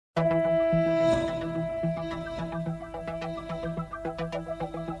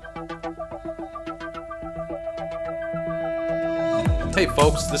Hey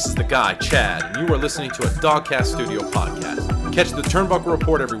folks, this is the guy, Chad, and you are listening to a Dogcast Studio podcast. Catch the Turnbuckle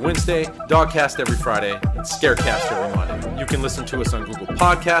Report every Wednesday, Dogcast every Friday, and Scarecast every Monday. You can listen to us on Google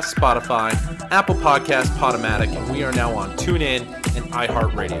Podcasts, Spotify, Apple Podcasts, Podomatic, and we are now on TuneIn and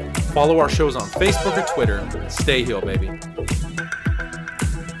iHeartRadio. Follow our shows on Facebook or Twitter. Stay heel, baby.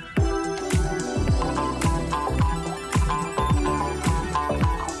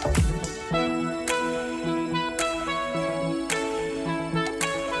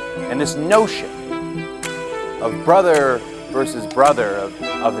 And this notion of brother versus brother,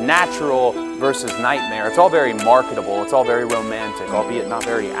 of natural versus nightmare, it's all very marketable, it's all very romantic, albeit not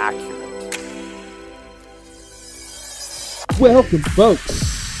very accurate. Welcome,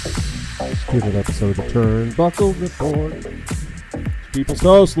 folks, to another episode of the Turnbuckle Report. People's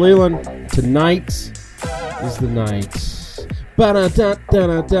host, Leland. Tonight is the night.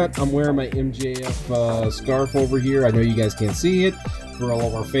 I'm wearing my MJF scarf over here. I know you guys can't see it. For all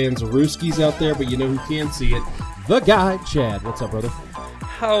of our fans of Rooskies out there, but you know who can see it. The guy, Chad. What's up, brother?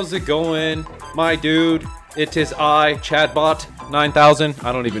 How's it going, my dude? It is I, Chadbot 9000.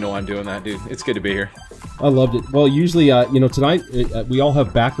 I don't even know why I'm doing that, dude. It's good to be here. I loved it. Well, usually, tonight we all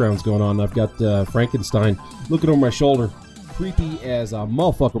have backgrounds going on. I've got Frankenstein looking over my shoulder, creepy as a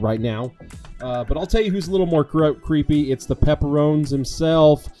motherfucker right now. But I'll tell you who's a little more creepy. It's the Pepperones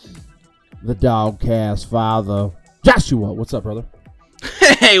himself, the Dogcast father, Joshua. What's up, brother?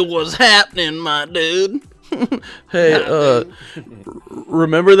 Hey, what's happening, my dude? Hey,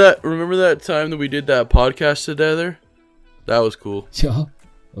 remember that time that we did that podcast together? That was cool. Yeah,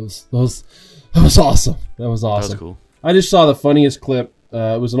 that was awesome. That was awesome. That was cool. I just saw the funniest clip.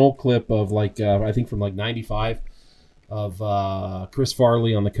 It was an old clip of I think from 95 of Chris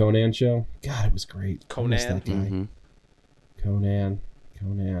Farley on the Conan show. God, it was great. Conan. I missed that guy. Conan.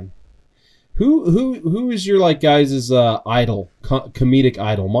 Who is your guys' idol, comedic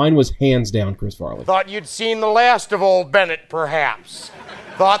idol? Mine was hands down Chris Farley. Thought you'd seen the last of old Bennett, perhaps.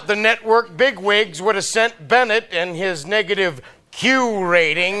 Thought the network bigwigs would have sent Bennett and his negative Q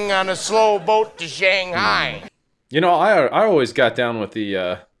rating on a slow boat to Shanghai. You know, I always got down with the.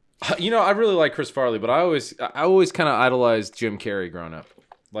 I really like Chris Farley, but I always kind of idolized Jim Carrey growing up,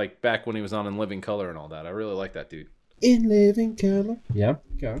 like back when he was on In Living Color and all that. I really like that dude. In Living Color. Yeah.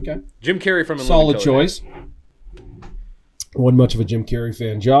 Okay. Jim Carrey from In Solid Living Color. choice. Wasn't much of a Jim Carrey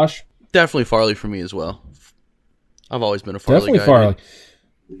fan. Josh? Definitely Farley for me as well. I've always been a Farley Definitely guy. Farley.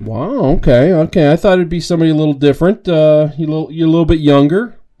 Dude. Wow. Okay. I thought it'd be somebody a little different. You're a little bit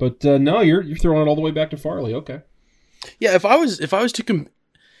younger, but no, you're throwing it all the way back to Farley. Okay. Yeah. If I was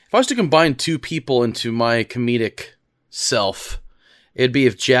to combine two people into my comedic self, it'd be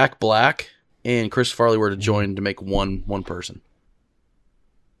if Jack Black and Chris Farley were to join to make one person.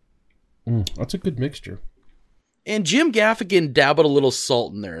 That's a good mixture. And Jim Gaffigan dabbled a little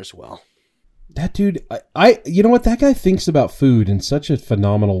salt in there as well. That dude, you know what? That guy thinks about food in such a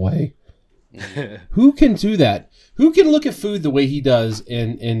phenomenal way. Who can do that? Who can look at food the way he does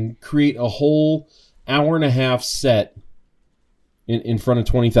and create a whole hour and a half set in front of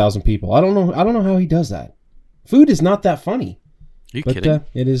 20,000 people? I don't know how he does that. Food is not that funny. Are you kidding?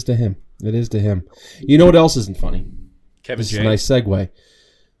 It is to him. It is to him. You know what else isn't funny? Kevin This James. is a nice segue.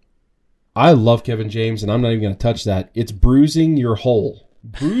 I love Kevin James, and I'm not even going to touch that. It's bruising your hole.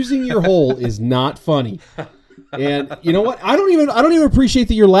 Bruising your hole is not funny. And you know what? I don't even appreciate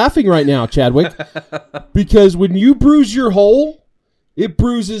that you're laughing right now, Chadwick, because when you bruise your hole, it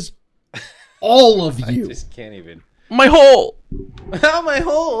bruises all of you. I just can't even. My hole! Ow, my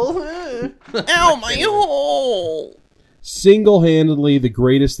hole! Ow, my hole! Single-handedly the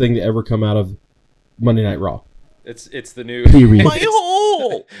greatest thing to ever come out of Monday Night Raw. It's the new. Period. My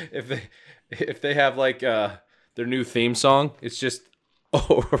hole! if they have their new theme song, it's just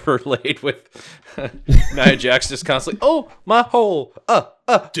overlaid with Nia Jax just constantly. Oh my hole! Oh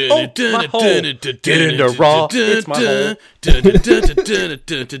my hole! Get into Raw. It's my hole.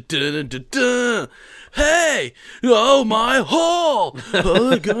 Hey! Oh, my hole!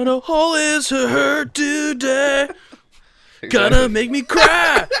 Oh, gonna hole is hurt today. Gonna make me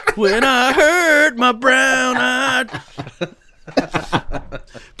cry when I hurt my brown eye.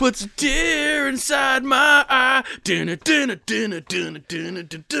 Puts a tear inside my eye.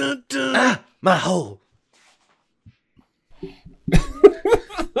 My hole.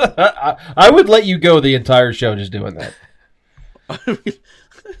 I would let you go the entire show just doing that.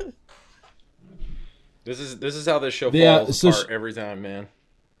 This is how this show falls apart every time, man.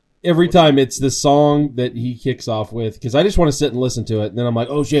 Every time it's the song that he kicks off with, because I just want to sit and listen to it, and then I'm like,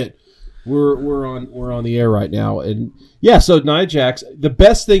 oh shit, we're on the air right now. And yeah, so Nia Jax, the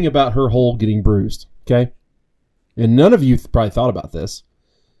best thing about her hole getting bruised, okay, and none of you probably thought about this,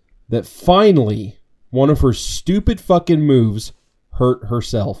 that finally one of her stupid fucking moves hurt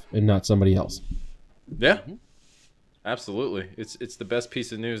herself and not somebody else. Yeah, absolutely. It's the best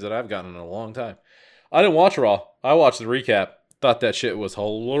piece of news that I've gotten in a long time. I didn't watch Raw. I watched the recap. Thought that shit was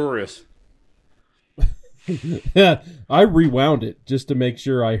hilarious. Yeah, I rewound it just to make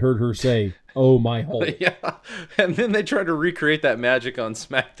sure I heard her say, "Oh my hole." Yeah, and then they tried to recreate that magic on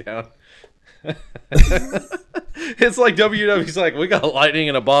SmackDown. It's like WWE's like, we got lightning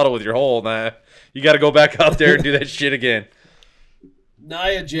in a bottle with your hole. Nah, you got to go back out there and do that shit again.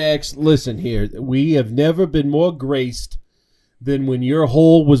 Nia Jax, listen here. We have never been more graced than when your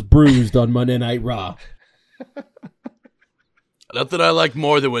hole was bruised on Monday Night Raw. Nothing I like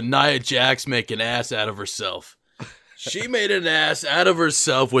more than when Nia Jax make an ass out of herself. She made an ass out of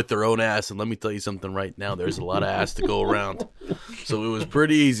herself with her own ass, and let me tell you something right now, there's a lot of ass to go around. So it was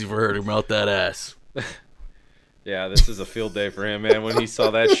pretty easy for her to melt that ass. Yeah, this is a field day for him, man. When he saw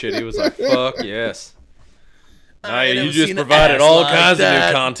that shit, he was like, fuck yes. Nia, you just provided all kinds of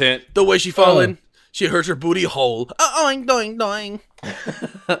new content. The way she fell in, she hurt her booty hole. Oing, doing, doing.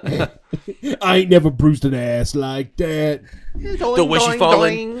 I ain't never bruised an ass like that. The way she fall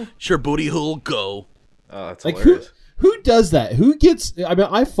in, her booty hole go. Oh, that's Like hilarious. who does that? Who gets? I mean,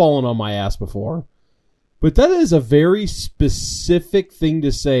 I've fallen on my ass before, but that is a very specific thing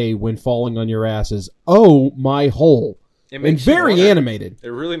to say when falling on your ass. Is "Oh my hole," It and makes you very wonder. animated. It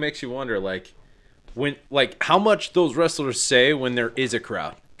really makes you wonder, like how much those wrestlers say when there is a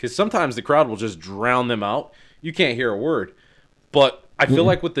crowd. Because sometimes the crowd will just drown them out. You can't hear a word. But I feel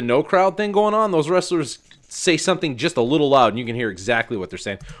like with the no crowd thing going on, those wrestlers say something just a little loud and you can hear exactly what they're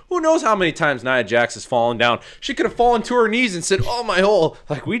saying. Who knows how many times Nia Jax has fallen down? She could have fallen to her knees and said, "Oh, my hole."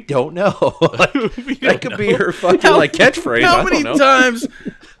 Like, we don't know. Like, that could be her fucking catchphase. How I many don't know. times?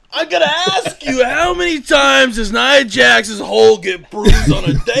 I gotta ask you, how many times does Nia Jax's hole get bruised on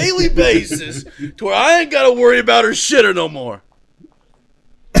a daily basis to where I ain't gotta worry about her shitter no more?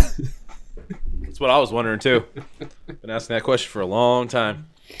 That's what I was wondering, too. Been asking that question for a long time.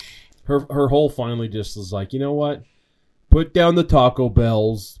 Her hole finally just was like, you know what? Put down the Taco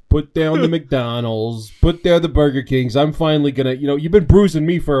Bells, put down the McDonald's, put down the Burger Kings. I'm finally gonna, you've been bruising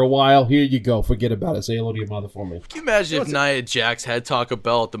me for a while. Here you go. Forget about it. Say hello to your mother for me. Can you imagine if Nia Jax had Taco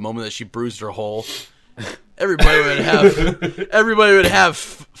Bell at the moment that she bruised her hole? Everybody would have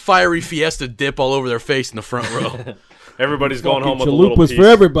fiery Fiesta dip all over their face in the front row. Everybody's going home with a Chalupas little piece. for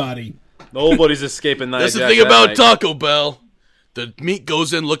everybody. Nobody's escaping Nia That's Jax the thing that about night. Taco Bell. The meat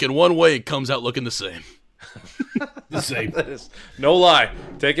goes in looking one way and comes out looking the same. The same. No lie.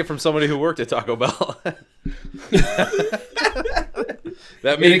 Take it from somebody who worked at Taco Bell.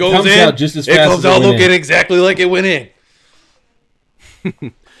 That meat it goes comes in. out just as it fast comes as it out went looking in. exactly like it went in.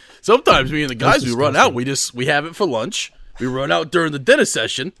 Sometimes me and the guys, That's we run disgusting. out. We have it for lunch. We run out during the dinner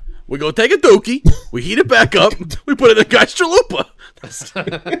session. We go take a dookie. We heat it back up. We put it in a guy's chalupa.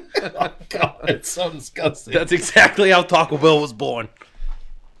 God, it's so disgusting. That's exactly how Taco Bell was born.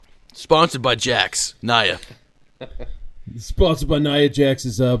 Sponsored by Jax. Nia. Sponsored by Nia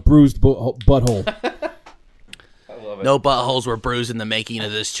Jax's bruised butthole. No buttholes were bruised in the making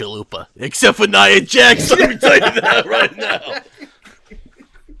of this chalupa. Except for Nia Jax. Let me tell you that right now.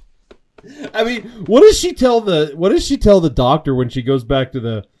 I mean, what does she tell the doctor when she goes back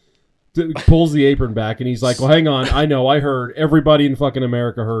to pulls the apron back and he's like, "Well, hang on, I know, I heard. Everybody in fucking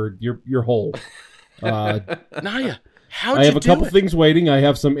America heard your hole. Nia, how'd I have you a couple do it? things waiting. I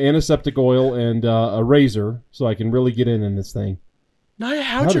have some antiseptic oil and a razor, so I can really get in this thing." Nia,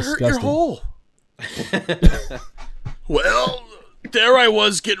 how'd How you hurt your disgusting. hole? Well, there I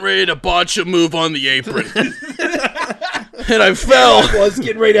was getting ready to botch a move on the apron. And I fell. I was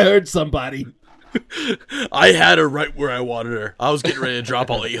getting ready to hurt somebody. I had her right where I wanted her. I was getting ready to drop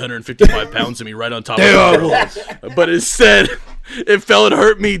all 855 pounds of me right on top of her. But instead, it fell and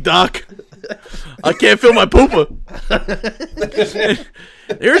hurt me, Doc. I can't feel my poopa.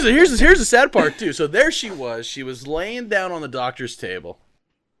 Here's the sad part, too. So there she was laying down on the doctor's table.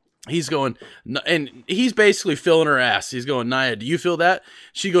 He's going, and he's basically feeling her ass. He's going, "Nia, do you feel that?"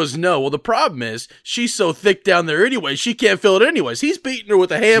 She goes, "No." Well, the problem is she's so thick down there anyway, she can't feel it anyways. He's beating her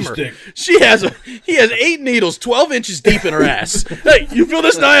with a hammer. He has 8 needles, 12 inches deep in her ass. "Hey, you feel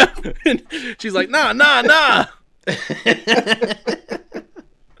this, Nia?" And she's like, "Nah."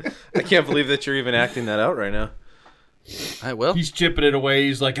 I can't believe that you're even acting that out right now. Well, He's chipping it away.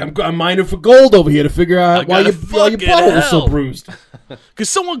 He's like, I'm mining for gold over here to figure out why your fucking butthole was so hell. bruised. could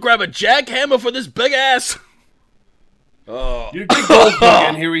someone grab a jackhammer for this big ass? You get gold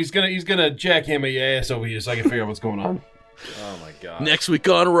in here. He's gonna jackhammer your ass over here so I can figure out what's going on. Oh my god. Next week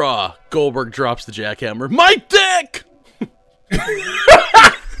on Raw, Goldberg drops the jackhammer. My dick!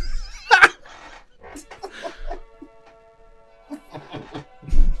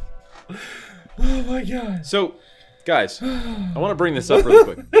 Oh my god. So, guys, I want to bring this up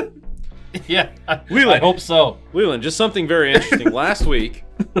really quick. Yeah, I hope so. Leland, just something very interesting. Last week,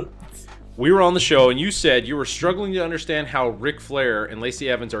 we were on the show, and you said you were struggling to understand how Ric Flair and Lacey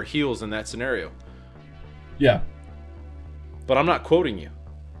Evans are heels in that scenario. Yeah. But I'm not quoting you.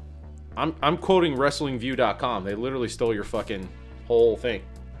 I'm quoting WrestlingView.com. They literally stole your fucking whole thing.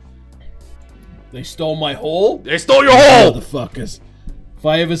 They stole my hole? They stole your hole! Motherfuckers. If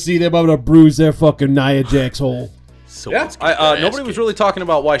I ever see them, I'm gonna bruise their fucking Nia Jax hole. So Yeah, let's get that ass nobody was kicked. really talking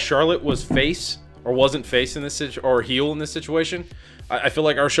about why Charlotte was face or wasn't face in this or heel in this situation. I feel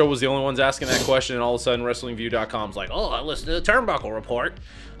like our show was the only ones asking that question, and all of a sudden WrestlingView.com's like, oh, I listened to the Turnbuckle Report.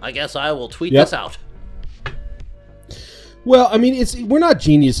 I guess I will tweet this out. Well, I mean, we're not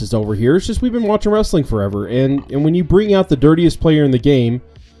geniuses over here. It's just we've been watching wrestling forever, and when you bring out the dirtiest player in the game,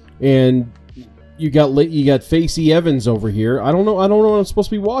 and you got Facey Evans over here, I don't know what I'm supposed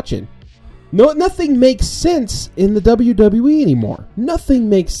to be watching. No, nothing makes sense in the WWE anymore. Nothing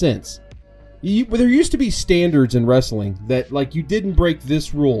makes sense. There used to be standards in wrestling that, like, you didn't break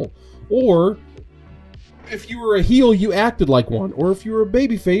this rule, or if you were a heel, you acted like one, or if you were a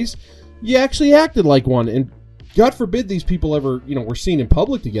babyface, you actually acted like one. And God forbid these people ever, were seen in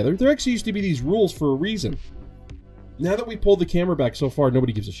public together. There actually used to be these rules for a reason. Now that we pulled the camera back so far,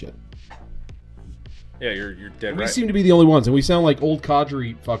 nobody gives a shit. Yeah, you're dead We right. seem to be the only ones, and we sound like old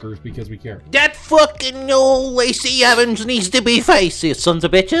cadre fuckers because we care. That fucking old Lacey Evans needs to be faced, you sons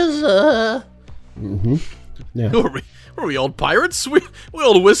of bitches. Yeah. Who are we old pirates? We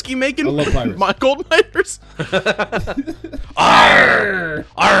old whiskey making I love pirates. gold miners?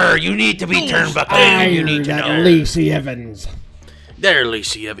 Arr, you need to be turnbuckling. You need to know. Lacey Evans. There,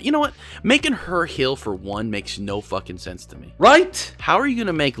 Lacey Evans. You know what? Making her heel for one makes no fucking sense to me. Right? How are you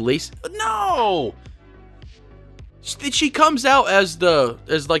gonna make Lacey? No. She comes out as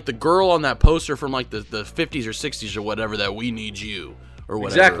like the girl on that poster from like the 50s or 60s or whatever, that we need you or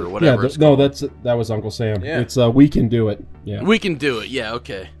whatever. Exactly. Or whatever. it's No, called. that was Uncle Sam. Yeah. It's we can do it. Yeah. We can do it. Yeah.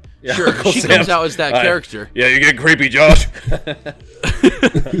 Okay. Yeah, Sure. Uncle She Sam's- comes out as that character. Yeah, you get creepy, Josh.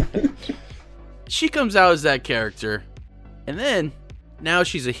 She comes out as that character, and then now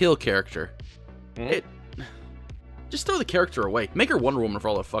she's a heel character. Just throw the character away. Make her Wonder Woman for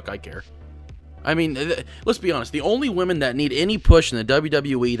all the fuck I care. I mean, let's be honest. The only women that need any push in the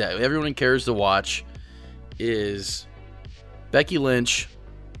WWE that everyone cares to watch is Becky Lynch,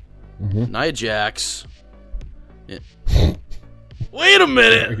 Nia Jax. Yeah. Wait a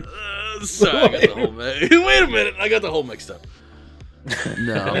minute. Sorry, I got the whole Wait a minute. I got the whole mixed up.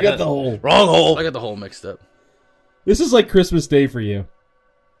 No. I got the whole. Wrong hole. I got the whole mixed up. This is like Christmas Day for you.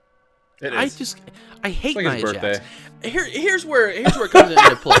 It I is. hate like his Nia birthday. Jax. Here's where it comes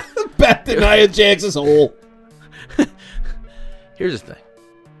into play. Back to Nia Jax's hole. Here's the thing.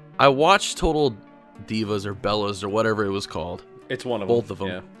 I watched Total Divas or Bellas or whatever it was called. It's one of them. Both of them.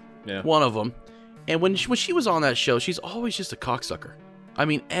 Yeah. Yeah. One of them. And when she was on that show, she's always just a cocksucker. I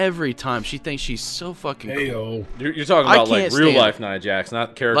mean, every time she thinks she's so fucking cool. Heyo. You're talking I about like can't real stand life Nia Jax,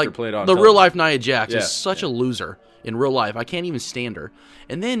 not character Like played on the television. real life Nia Jax Yeah, is such a loser in real life. I can't even stand her.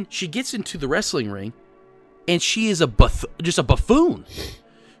 And then she gets into the wrestling ring, and she is just a buffoon.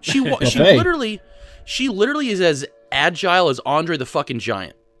 She literally is as agile as Andre the fucking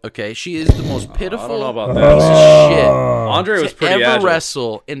Giant. Okay, she is the most pitiful I don't know about piece that. of shit. Andre was to pretty ever agile.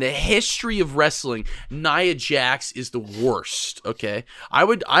 wrestle in the history of wrestling. Nia Jax is the worst. Okay, I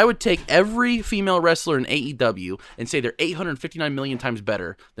would take every female wrestler in AEW and say they're 859 million times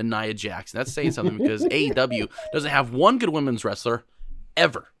better than Nia Jax. And that's saying something because AEW doesn't have one good women's wrestler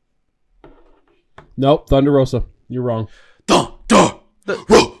ever. Nope, Thunder Rosa. You're wrong.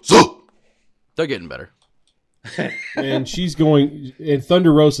 They're getting better. And she's going. And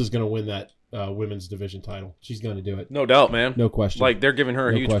Thunder Rosa's going to win that women's division title. She's going to do it. No doubt, man. No question. Like they're giving her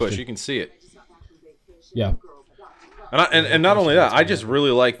a No huge push. question. You can see it. Yeah. And not only that, I just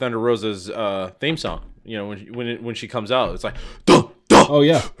really like Thunder Rosa's theme song. You know, when she comes out, it's like, duh, duh, Oh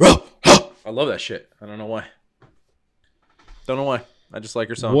yeah. I love that shit. I don't know why. I just like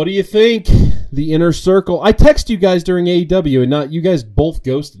her song. What do you think? The Inner Circle. I text you guys during AEW, and not you guys both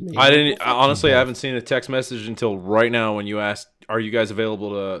ghosted me. Honestly, I haven't seen a text message until right now when you asked, "Are you guys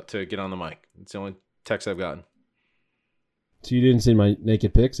available to get on the mic?" It's the only text I've gotten. So you didn't see my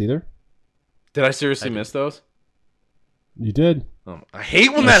naked pics either? Did I seriously miss those? You did. I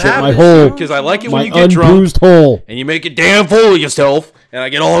hate when I that shit my happens hole. because I like it My when you get drunk unbruised hole. and you make a damn fool of yourself, and I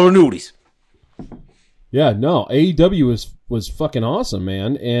get all the nudies. Yeah, no, AEW was fucking awesome,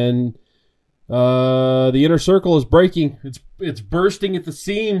 man, and the Inner Circle is breaking. It's bursting at the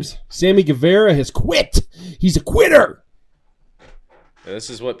seams. Sammy Guevara has quit. He's a quitter. This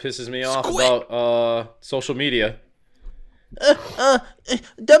is what pisses me off about social media.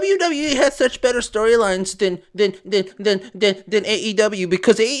 WWE has such better storylines than AEW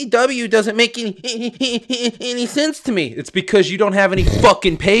because AEW doesn't make any sense to me. It's because you don't have any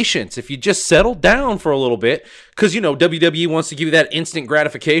fucking patience. If you just settle down for a little bit, because, you know, WWE wants to give you that instant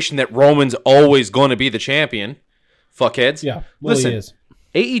gratification that Roman's always going to be the champion. Fuckheads. Yeah, well, listen, he is.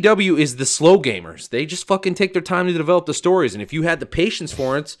 AEW is the slow gamers. They just fucking take their time to develop the stories. And if you had the patience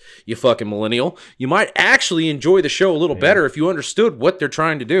for it, you fucking millennial, you might actually enjoy the show a little better if you understood what they're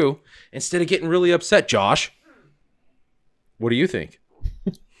trying to do instead of getting really upset. Josh, what do you think?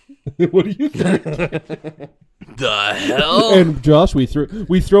 What do you think? The hell? And Josh, we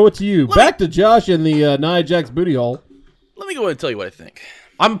throw it to you. Back to Josh in the Nia Jax booty hole. Let me go ahead and tell you what I think.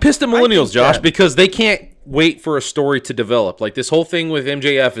 I'm pissed at millennials, Josh, because they can't wait for a story to develop. Like, this whole thing with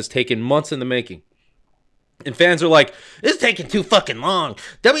MJF is taking months in the making. And fans are like, this is taking too fucking long.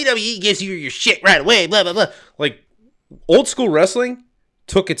 WWE gives you your shit right away, blah, blah, blah. Like, old school wrestling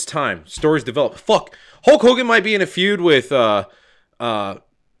took its time. Stories develop. Fuck. Hulk Hogan might be in a feud with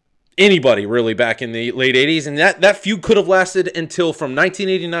anybody, really, back in the late 80s. And that feud could have lasted until from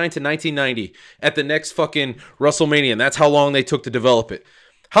 1989 to 1990 at the next fucking WrestleMania. And that's how long they took to develop it.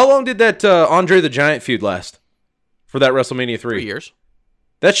 How long did that Andre the Giant feud last for that WrestleMania 3? 3 years.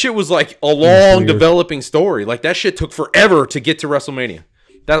 That shit was like a long developing story. Like, that shit took forever to get to WrestleMania.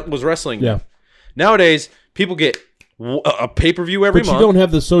 That was wrestling. Yeah. Nowadays, people get a pay-per-view every month. But you don't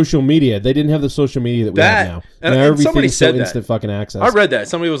have the social media. They didn't have the social media that we have now. And now everything's somebody said that. instant fucking access. I read that.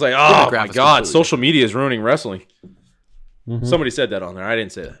 Somebody was like, oh my Demographics God, completely social media is ruining wrestling. Somebody said that on there. I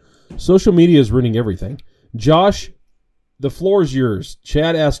didn't say that. Social media is ruining everything. Josh, the floor is yours.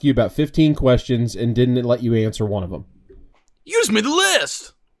 Chad asked you about 15 questions and didn't let you answer one of them. You just made the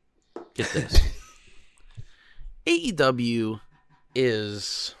list. Get this. AEW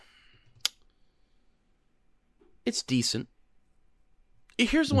is... It's decent.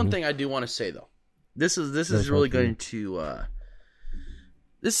 Here's the one thing I do want to say, though. This is really going to...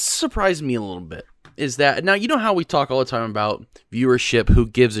 this surprised me a little bit. Is that... Now, you know how we talk all the time about viewership, who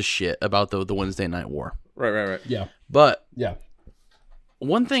gives a shit about the Wednesday Night War. Right. Yeah. But Yeah.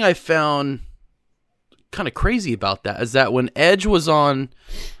 one thing I found kind of crazy about that is that when Edge was on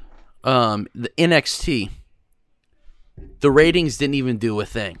the NXT, the ratings didn't even do a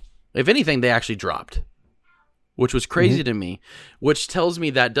thing. If anything, they actually dropped, which was crazy to me, which tells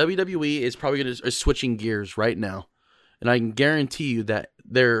me that WWE is probably is switching gears right now. And I can guarantee you that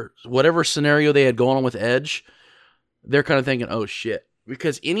whatever scenario they had going on with Edge, they're kind of thinking, oh shit.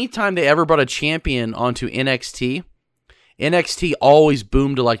 Because anytime they ever brought a champion onto NXT always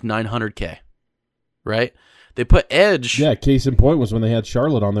boomed to like 900K, right? They put Edge. Yeah, case in point was when they had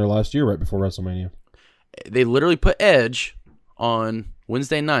Charlotte on there last year right before WrestleMania. They literally put Edge on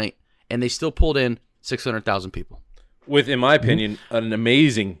Wednesday night, and they still pulled in 600,000 people. With, in my opinion, an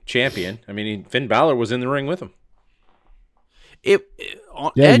amazing champion. I mean, Finn Balor was in the ring with him. Yeah,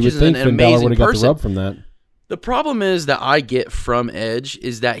 Edge you would is think an Finn Balor amazing would have got the person. rub from that. The problem is that I get from Edge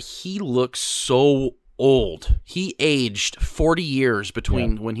is that he looks so old. He aged 40 years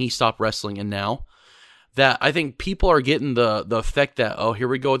between when he stopped wrestling and now, that I think people are getting the effect that, oh, here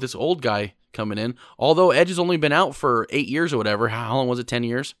we go with this old guy coming in. Although Edge has only been out for 8 years or whatever. How long was it? 10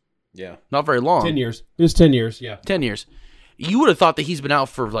 years? Yeah. Not very long. 10 years. It was 10 years, yeah. 10 years. You would have thought that he's been out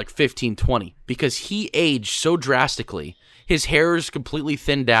for like 15, 20 because he aged so drastically. His hair is completely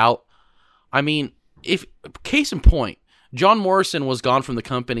thinned out. I mean, if case in point, John Morrison was gone from the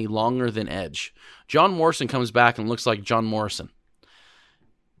company longer than Edge. John Morrison comes back and looks like John Morrison.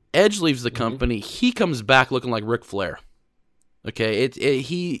 Edge leaves the company. He comes back looking like Ric Flair. Okay,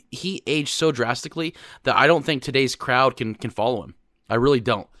 he aged so drastically that I don't think today's crowd can follow him. I really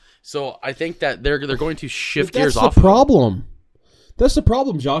don't. So I think that they're going to shift gears off. That's the problem. That's the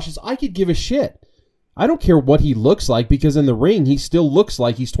problem, Josh, is I could give a shit. I don't care what he looks like because in the ring, he still looks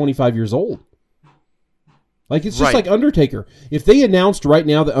like he's 25 years old. Like, it's just like Undertaker. If they announced right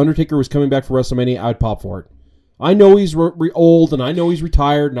now that Undertaker was coming back for WrestleMania, I'd pop for it. I know he's old, and I know he's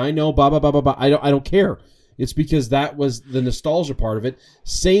retired, and I know blah, blah, blah, blah, blah. I don't care. It's because that was the nostalgia part of it.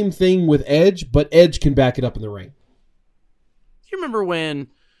 Same thing with Edge, but Edge can back it up in the ring. You remember when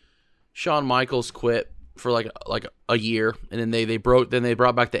Shawn Michaels quit for like a year, and then they brought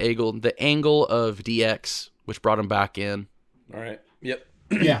back the angle of DX, which brought him back in. All right. Yep.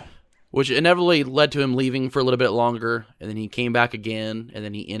 Yeah. which inevitably led to him leaving for a little bit longer, and then he came back again, and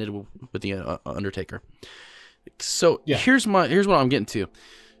then he ended with the Undertaker. So here's what I'm getting to.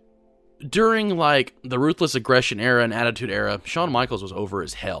 During like the Ruthless Aggression era and Attitude era, Shawn Michaels was over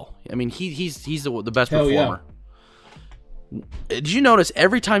as hell. I mean, he's the best performer. Did you notice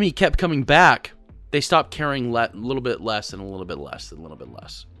every time he kept coming back, they stopped caring a little bit less and a little bit less and a little bit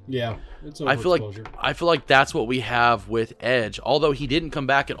less? Yeah, it's I feel like that's what we have with Edge. Although he didn't come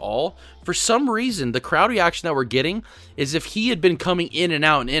back at all, for some reason, the crowd reaction that we're getting is if he had been coming in and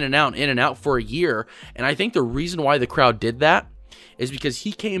out and in and out and in and out for a year. And I think the reason why the crowd did that is because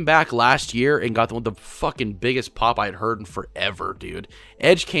he came back last year and got the fucking biggest pop I'd heard in forever, dude.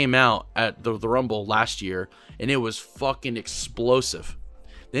 Edge came out at the Rumble last year, and it was fucking explosive.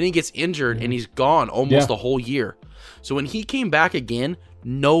 Then he gets injured, and he's gone almost the whole year. So when he came back again,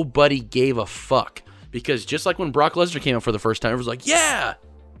 nobody gave a fuck. Because just like when Brock Lesnar came out for the first time, everyone was like, yeah!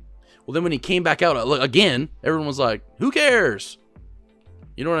 Well, then when he came back out again, everyone was like, who cares?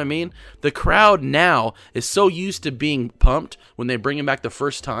 You know what I mean? The crowd now is so used to being pumped when they bring him back the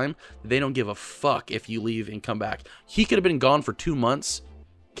first time, they don't give a fuck if you leave and come back. He could have been gone for 2 months,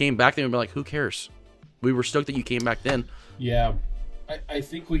 came back, they would be like, who cares? We were stoked that you came back then. Yeah. I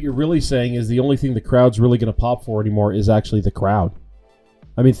think what you're really saying is the only thing the crowd's really going to pop for anymore is actually the crowd.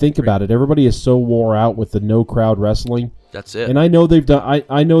 I mean, think about it. Everybody is so wore out with the no crowd wrestling. That's it. And I know they've done.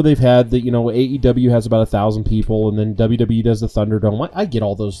 I know they've had the. AEW has about 1,000 people, and then WWE does the Thunderdome. I get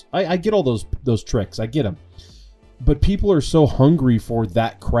all those. I get all those tricks. I get them. But people are so hungry for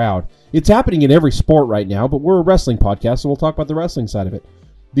that crowd. It's happening in every sport right now. But we're a wrestling podcast, so we'll talk about the wrestling side of it.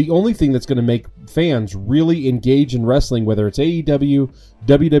 The only thing that's going to make fans really engage in wrestling, whether it's AEW,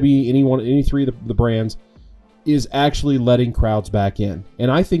 WWE, any three of the brands, is actually letting crowds back in. And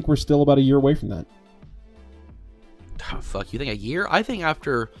I think we're still about a year away from that. Oh, fuck, you think a year? I think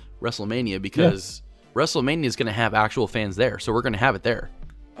after WrestleMania, because WrestleMania is going to have actual fans there, so we're going to have it there.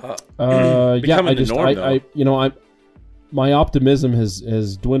 My optimism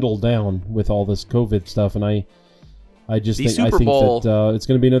has dwindled down with all this COVID stuff, and I think that it's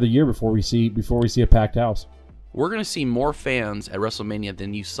going to be another year before we see a packed house. We're going to see more fans at WrestleMania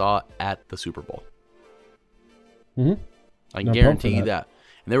than you saw at the Super Bowl. Mm-hmm. I can guarantee you that.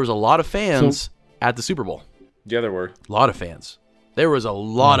 And there was a lot of fans at the Super Bowl. Yeah, there were. A lot of fans. There was a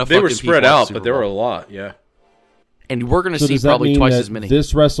lot of They fucking were spread people at the out, Super but there Bowl. were a lot, yeah. And we're going to see does that probably mean twice that as many.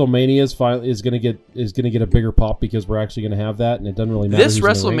 This WrestleMania is going to get a bigger pop because we're actually going to have that, and it doesn't really matter. This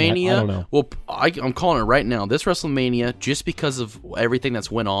who's in the ring. WrestleMania, I don't know. well, I'm calling it right now. This WrestleMania, just because of everything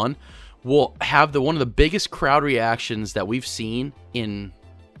that's went on, will have one of the biggest crowd reactions that we've seen in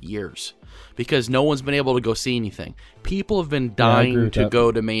years. Because no one's been able to go see anything. People have been dying to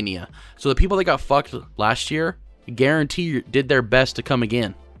go to Mania. So the people that got fucked last year, I guarantee did their best to come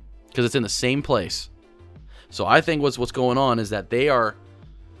again. Because it's in the same place. So I think what's going on is that they are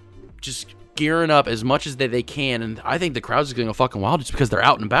just gearing up as much as they can. And I think the crowd's just going to go fucking wild just because they're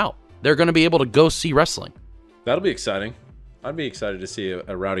out and about. They're going to be able to go see wrestling. That'll be exciting. I'd be excited to see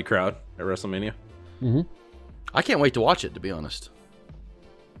a rowdy crowd at WrestleMania. Mm-hmm. I can't wait to watch it, to be honest.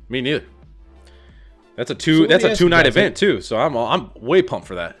 Me neither. That's a 2-night event too, so I'm way pumped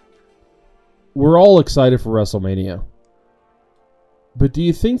for that. We're all excited for WrestleMania. But do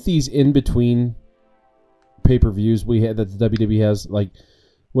you think these in-between pay-per-views we had that the WWE has, like,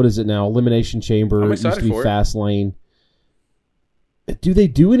 what is it now? Elimination Chamber, it used to be Fastlane. Do they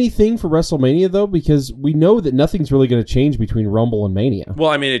do anything for WrestleMania, though? Because we know that nothing's really going to change between Rumble and Mania. Well,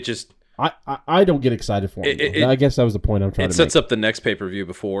 I mean, it just... I don't get excited for it. I guess that was the point I'm trying to make. It sets up the next pay-per-view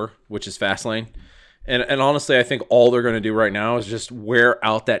before, which is Fastlane. And honestly, I think all they're going to do right now is just wear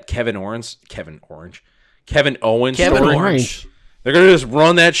out that Kevin Owens story. They're going to just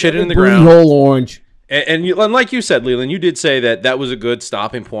run that shit in the ground. Whole orange. And like you said, Leland, you did say that was a good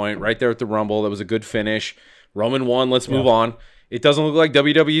stopping point right there at the Rumble. That was a good finish. Roman won. Let's move on. It doesn't look like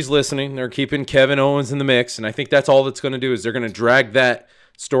WWE's listening. They're keeping Kevin Owens in the mix. And I think that's all that's going to do is they're going to drag that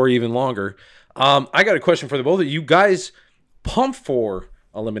story even longer. I got a question for the both of you. You guys pumped for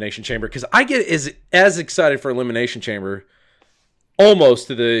Elimination Chamber? Because I get as excited for Elimination Chamber almost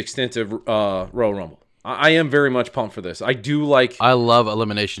to the extent of Royal Rumble. I am very much pumped for this. I love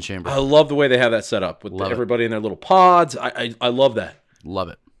Elimination Chamber. I love the way they have that set up with everybody in their little pods. I love that. Love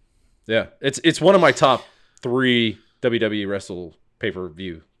it. Yeah, it's one of my top 3 WWE Wrestle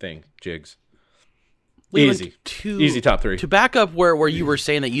pay-per-view jigs. Easy top 3. To back up where you were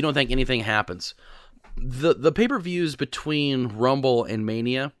saying that you don't think anything happens, the pay-per-views between Rumble and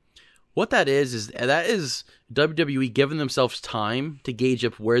Mania, what that is WWE giving themselves time to gauge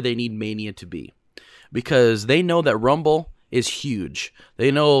up where they need Mania to be. Because they know that Rumble is huge.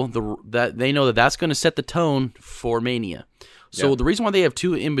 They know that that's going to set the tone for Mania. So the reason why they have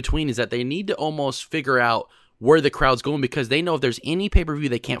 2 in between is that they need to almost figure out where the crowd's going, because they know if there's any pay-per-view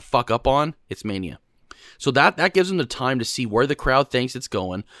they can't fuck up on, it's Mania. So that gives them the time to see where the crowd thinks it's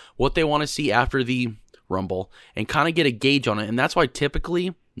going, what they want to see after the Rumble, and kind of get a gauge on it. And that's why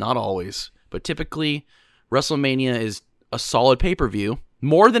typically, not always, but typically WrestleMania is a solid pay-per-view.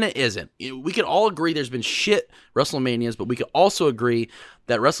 More than it isn't. We could all agree there's been shit WrestleManias, but we could also agree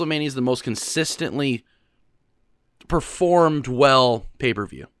that WrestleMania is the most consistently performed well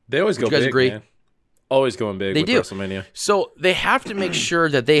pay-per-view. They always go you guys big, agree? man. Always going big with WrestleMania. So they have to make sure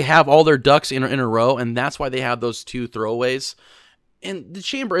that they have all their ducks in a row, and that's why they have those 2 throwaways. And the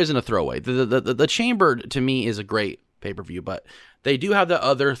Chamber isn't a throwaway. The Chamber, to me, is a great pay-per-view, but they do have the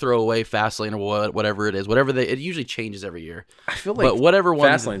other throwaway, Fastlane or whatever it is. It usually changes every year. I feel like but whatever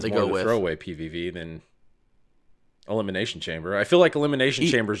one Fastlane's they more go of a with. throwaway PVV than Elimination Chamber. I feel like Elimination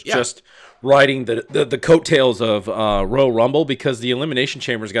Chamber's just riding the coattails of Royal Rumble, because the Elimination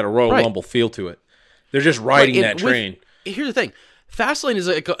Chamber's got a Royal Rumble feel to it. They're just riding that train. Here's the thing. Fastlane is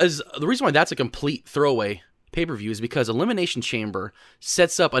the reason why that's a complete throwaway pay-per-view is because Elimination Chamber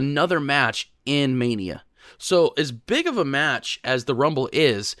sets up another match in Mania. So as big of a match as the Rumble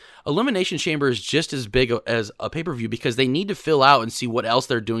is, Elimination Chamber is just as big as a pay-per-view, because they need to fill out and see what else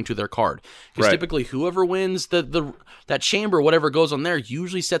they're doing to their card. Because typically whoever wins that Chamber, whatever goes on there,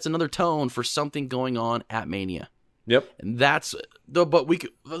 usually sets another tone for something going on at Mania. Yep. And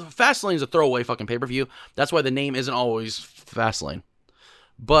Fastlane is a throwaway fucking pay-per-view. That's why the name isn't always Fastlane.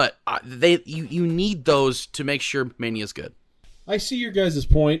 But you need those to make sure Mania's good. I see your guys'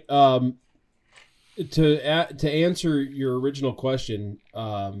 point. To answer your original question,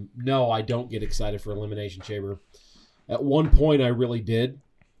 no, I don't get excited for Elimination Chamber. At one point, I really did,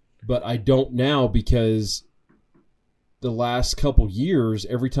 but I don't now, because the last couple years,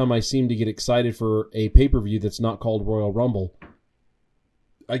 every time I seem to get excited for a pay-per-view that's not called Royal Rumble,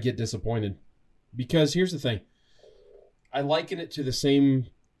 I get disappointed. Because here's the thing. I liken it to the same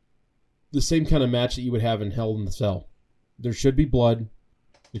kind of match that you would have in Hell in the Cell. There should be blood.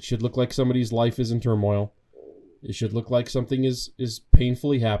 It should look like somebody's life is in turmoil. It should look like something is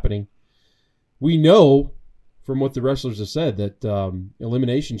painfully happening. We know from what the wrestlers have said that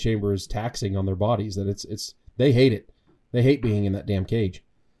Elimination Chamber is taxing on their bodies. That it's they hate it. They hate being in that damn cage.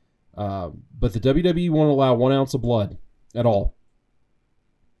 But the WWE won't allow 1 ounce of blood at all.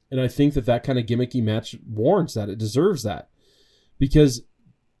 And I think that kind of gimmicky match warrants that. It deserves that. Because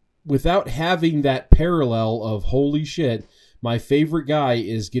without having that parallel of, holy shit, my favorite guy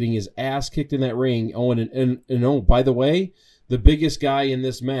is getting his ass kicked in that ring. Oh, and oh, by the way, the biggest guy in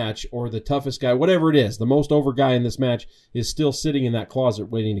this match, or the toughest guy, whatever it is, the most over guy in this match is still sitting in that closet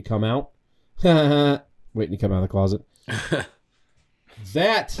waiting to come out. Waiting to come out of the closet.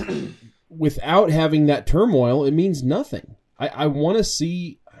 That, without having that turmoil, it means nothing. I want to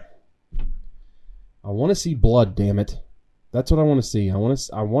see blood, damn it. That's what I want to see. I want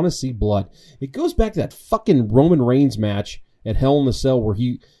to see blood. It goes back to that fucking Roman Reigns match at Hell in the Cell where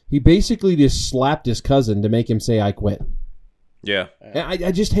he basically just slapped his cousin to make him say, I quit. Yeah. And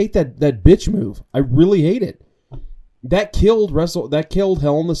I just hate that bitch move. I really hate it. That killed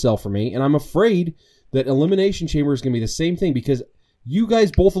Hell in the Cell for me, and I'm afraid that Elimination Chamber is going to be the same thing, because you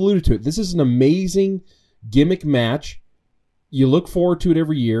guys both alluded to it. This is an amazing gimmick match. You look forward to it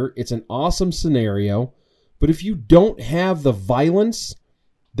every year. It's an awesome scenario. But if you don't have the violence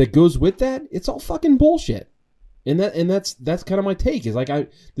that goes with that, it's all fucking bullshit. And that's kind of my take. Is like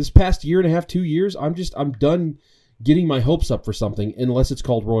this past year and a half, 2 years, I'm done getting my hopes up for something unless it's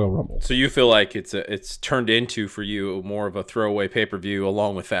called Royal Rumble. So you feel like it's turned into, for you, more of a throwaway pay-per-view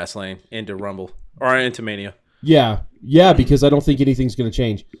along with Fastlane into Rumble or into Mania. Yeah, because I don't think anything's going to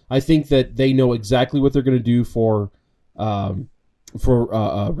change. I think that they know exactly what they're going to do for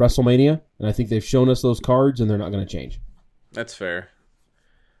WrestleMania, and I think they've shown us those cards, and they're not going to change. That's fair.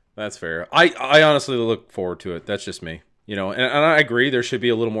 I honestly look forward to it. That's just me, and I agree there should be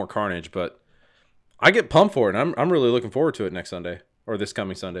a little more carnage, but I get pumped for it. I'm really looking forward to it next Sunday, or this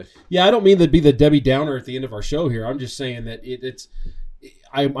coming Sunday. Yeah, I don't mean to be the Debbie Downer at the end of our show here. I'm just saying that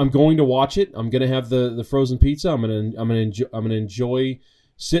I'm going to watch it. I'm going to have the frozen pizza. I'm going to enjoy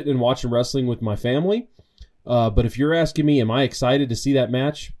sitting and watching wrestling with my family. But if you're asking me, am I excited to see that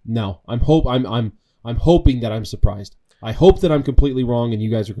match? No. I'm hoping that I'm surprised. I hope that I'm completely wrong and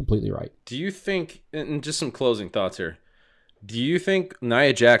you guys are completely right. Do you think, and just some closing thoughts here, do you think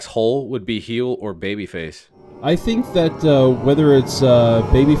Nia Jax's hole would be heel or babyface? I think that whether it's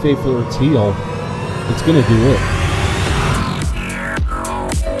babyface or it's heel, it's going to do it.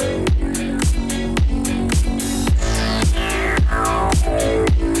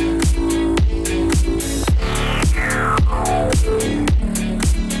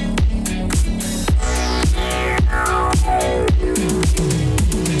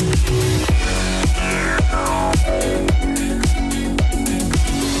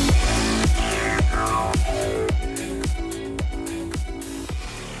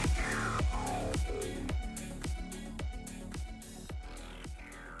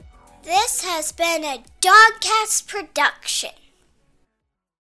 This has been a Dogcast production.